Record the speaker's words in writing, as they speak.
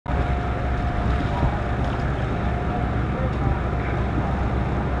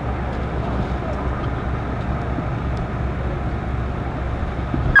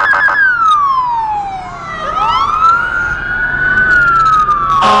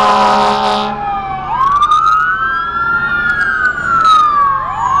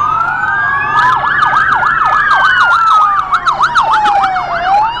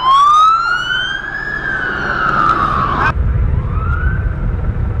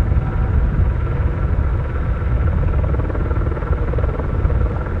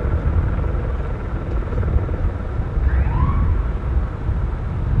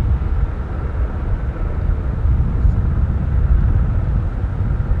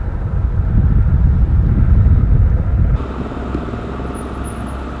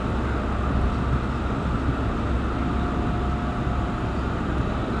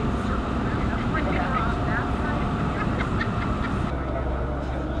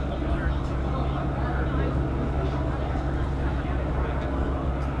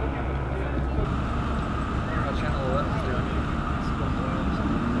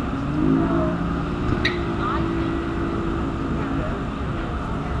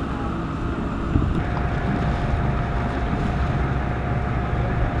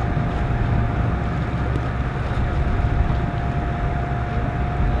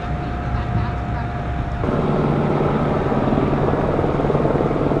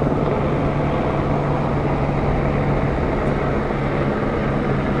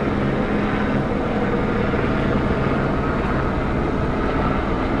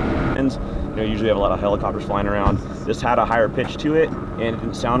usually have a lot of helicopters flying around. This had a higher pitch to it, and it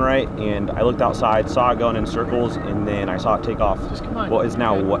didn't sound right. And I looked outside, saw it going in circles, and then I saw it take off. What is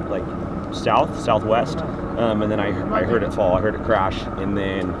now like southwest, and then I heard it fall. I heard it crash, and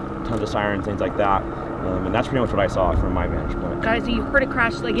then tons of sirens, things like that. And that's pretty much what I saw from my vantage point. Guys, so you heard it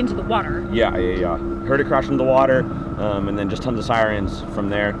crash like into the water? Yeah. Heard it crash into the water, and then just tons of sirens from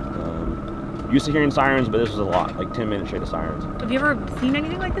there. Used to hearing sirens, but this was a lot, like 10 minutes straight of sirens. Have you ever seen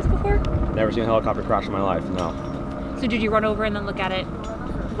anything like this before? Never seen a helicopter crash in my life, no. So did you run over and then look at it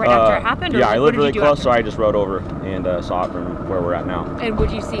right after it happened? Or yeah, I lived really close, after? so I just rode over and saw it from where we're at now. And what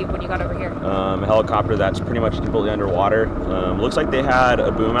did you see when you got over here? A helicopter that's pretty much completely underwater. Looks like they had a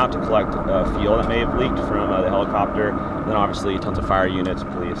boom out to collect fuel that may have leaked from the helicopter. And then obviously tons of fire units,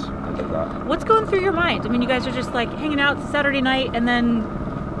 police, things like that. What's going through your mind? I mean, you guys are just like hanging out Saturday night and then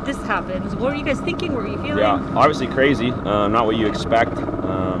this happens. What were you guys thinking? What were you feeling? Yeah, obviously crazy. Not what you expect.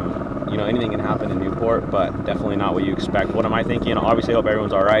 You know, anything can happen in Newport, but definitely not what you expect. What am I thinking? Obviously, I hope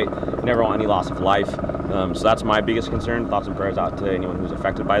everyone's all right. I never want any loss of life. So that's my biggest concern. Thoughts and prayers out to anyone who's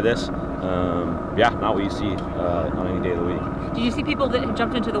affected by this. Yeah, not what you see on any day of the week. Did you see people that had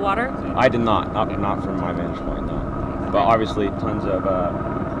jumped into the water? I did not from my vantage point, no. But obviously, tons of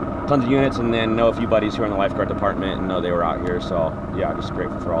units, and then know a few buddies who are in the lifeguard department and know they were out here. So yeah, just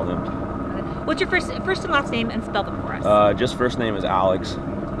grateful for all of them. What's your first and last name, and spell them for us? Just first name is Alex,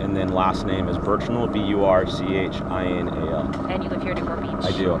 and then last name is Burchinal, B-U-R-C-H-I-N-A-L. And you live here in Newport Beach?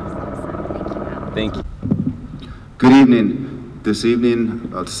 I do. Thank you. Good evening. This evening,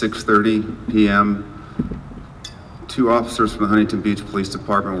 about 6:30 p.m., 2 officers from the Huntington Beach Police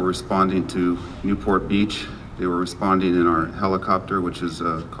Department were responding to Newport Beach. They were responding in our helicopter, which is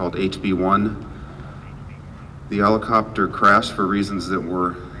called HB-1. The helicopter crashed for reasons that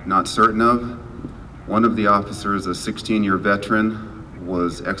we're not certain of. One of the officers, a 16-year veteran,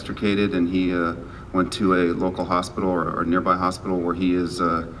 was extricated, and he went to a local hospital or nearby hospital where he is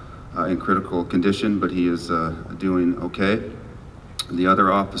in critical condition, but he is doing okay. The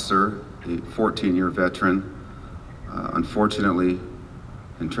other officer, a 14-year veteran, unfortunately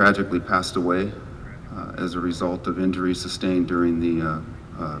and tragically passed away as a result of injuries sustained during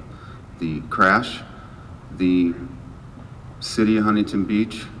the crash. The city of Huntington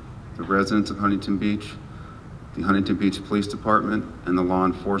Beach, the residents of Huntington Beach, the Huntington Beach Police Department, and the law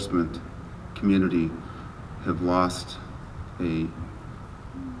enforcement community have lost an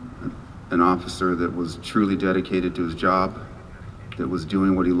officer that was truly dedicated to his job, that was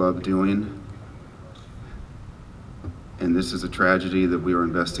doing what he loved doing. And this is a tragedy that we are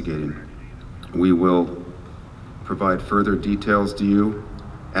investigating. We will provide further details to you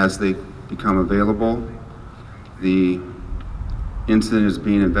as they become available. The incident is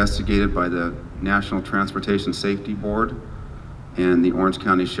being investigated by the National Transportation Safety Board and the Orange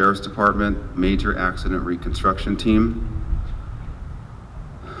County Sheriff's Department Major Accident Reconstruction Team.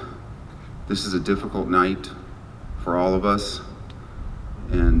 This is a difficult night for all of us,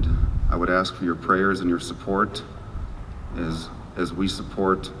 and I would ask for your prayers and your support as we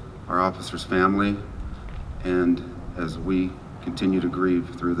support our officer's family and as we continue to grieve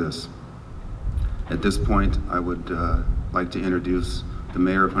through this. At this point, I would like to introduce the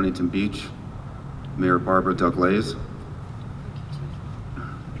Mayor of Huntington Beach, Mayor Barbara Douglas.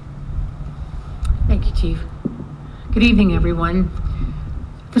 Thank you, Chief. Good evening, everyone.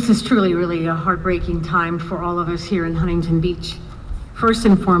 This is truly, really a heartbreaking time for all of us here in Huntington Beach. First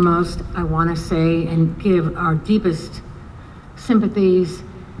and foremost, I want to say and give our deepest sympathies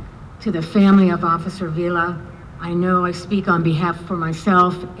to the family of Officer Vila. I know I speak on behalf for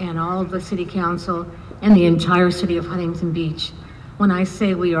myself and all of the City Council and the entire city of Huntington Beach when I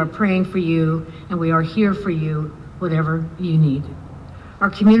say we are praying for you and we are here for you, whatever you need.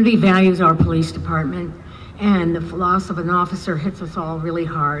 Our community values our police department, and the loss of an officer hits us all really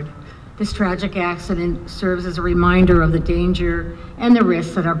hard. This tragic accident serves as a reminder of the danger and the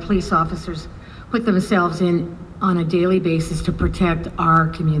risks that our police officers put themselves in on a daily basis to protect our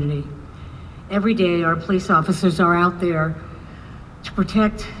community. Every day, our police officers are out there to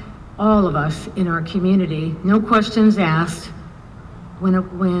protect all of us in our community, no questions asked.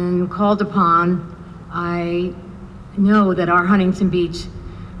 When called upon, I know that our Huntington Beach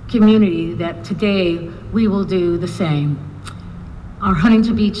community, that today we will do the same. Our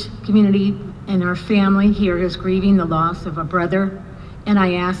Huntington Beach community and our family here is grieving the loss of a brother, and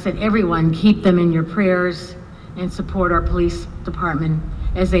I ask that everyone keep them in your prayers and support our police department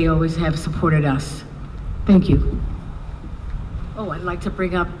as they always have supported us. Thank you. Oh, I'd like to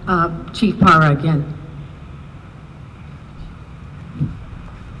bring up Chief Parra again.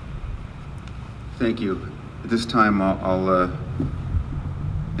 Thank you. At this time, I'll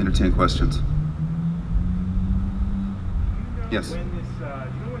entertain questions. Yes. Do you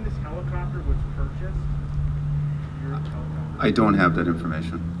know when this helicopter was purchased? Your helicopter? I don't have that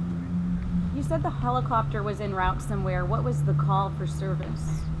information. You said the helicopter was en route somewhere. What was the call for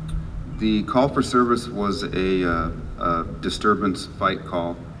service? The call for service was a disturbance fight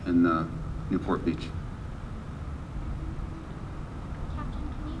call in Newport Beach. Captain,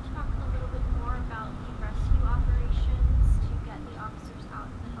 can you talk a little bit more about the rescue operations to get the officers out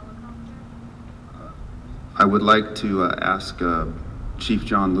of the helicopter? I would like to ask Chief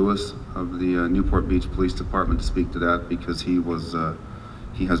John Lewis of the Newport Beach Police Department to speak to that, because he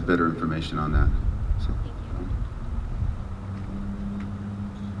has better information on that. So.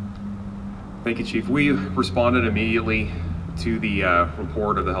 Thank you, Chief. We responded immediately to the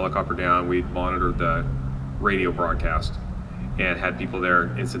report of the helicopter down. We monitored the radio broadcast and had people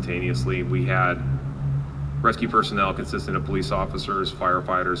there instantaneously. We had rescue personnel consisting of police officers,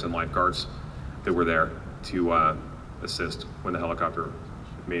 firefighters, and lifeguards that were there to assist when the helicopter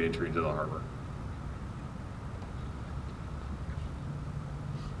made entry into the harbor.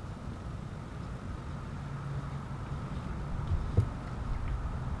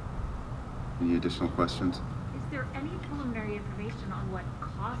 Any additional questions? Is there any preliminary information on what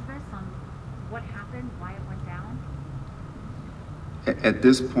caused this, on what happened, why it went down? At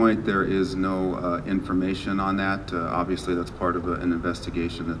this point, there is no information on that. Obviously, that's part of an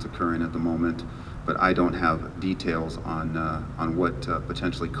investigation that's occurring at the moment, but I don't have details on what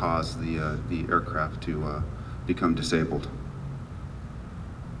potentially caused the aircraft to become disabled.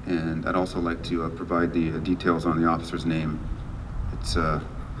 And I'd also like to provide the details on the officer's name. It's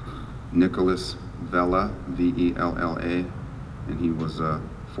Nicholas Vella, V-E-L-L-A, and he was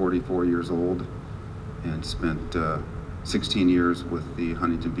 44 years old and spent 16 years with the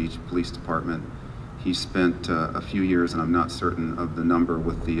Huntington Beach Police Department. He spent a few years, and I'm not certain of the number,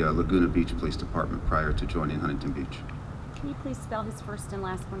 with the Laguna Beach Police Department prior to joining Huntington Beach. Can you please spell his first and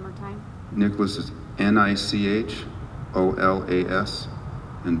last one more time? Nicholas is Nicholas,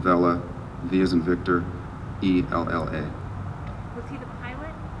 and Vella, V as in Victor, E-L-L-A. Was he the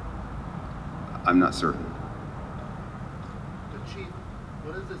pilot? I'm not certain. Chief,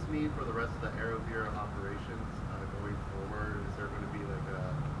 what does this mean for the rest of the AeroVira operations going forward? Is there going to be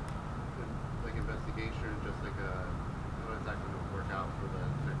like investigation, just like how is that going to work out for the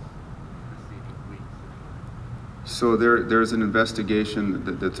next preceding weeks? So there's an investigation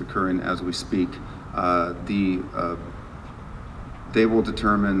that's occurring as we speak. They will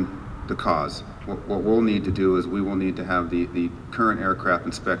determine the cause. What we'll need to do is we will need to have the current aircraft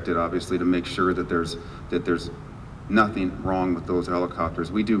inspected, obviously, to make sure that there's nothing wrong with those helicopters.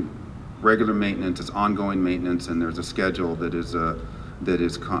 We do regular maintenance, it's ongoing maintenance, and there's a schedule that is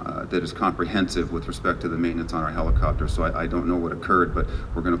comprehensive with respect to the maintenance on our helicopters. So I don't know what occurred, but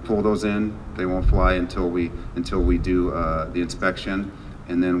we're going to pull those in. They won't fly until we do the inspection,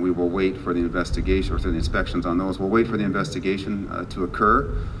 and then we will wait for the investigation, or the inspections on those. We'll wait for the investigation to occur,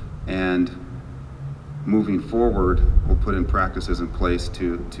 and moving forward, we'll put in practices in place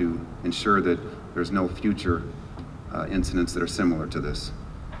to ensure that there's no future incidents that are similar to this.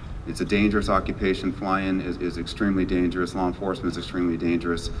 It's a dangerous occupation. Flying is extremely dangerous. Law enforcement is extremely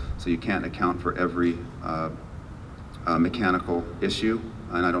dangerous. So you can't account for every mechanical issue.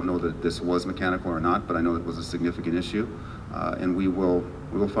 And I don't know that this was mechanical or not, but I know it was a significant issue. And we will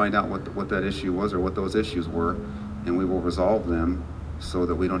find out what that issue was, or what those issues were, and we will resolve them so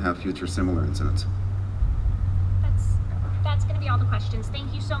that we don't have future similar incidents. That's going to be all the questions.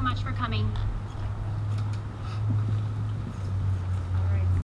 Thank you so much for coming.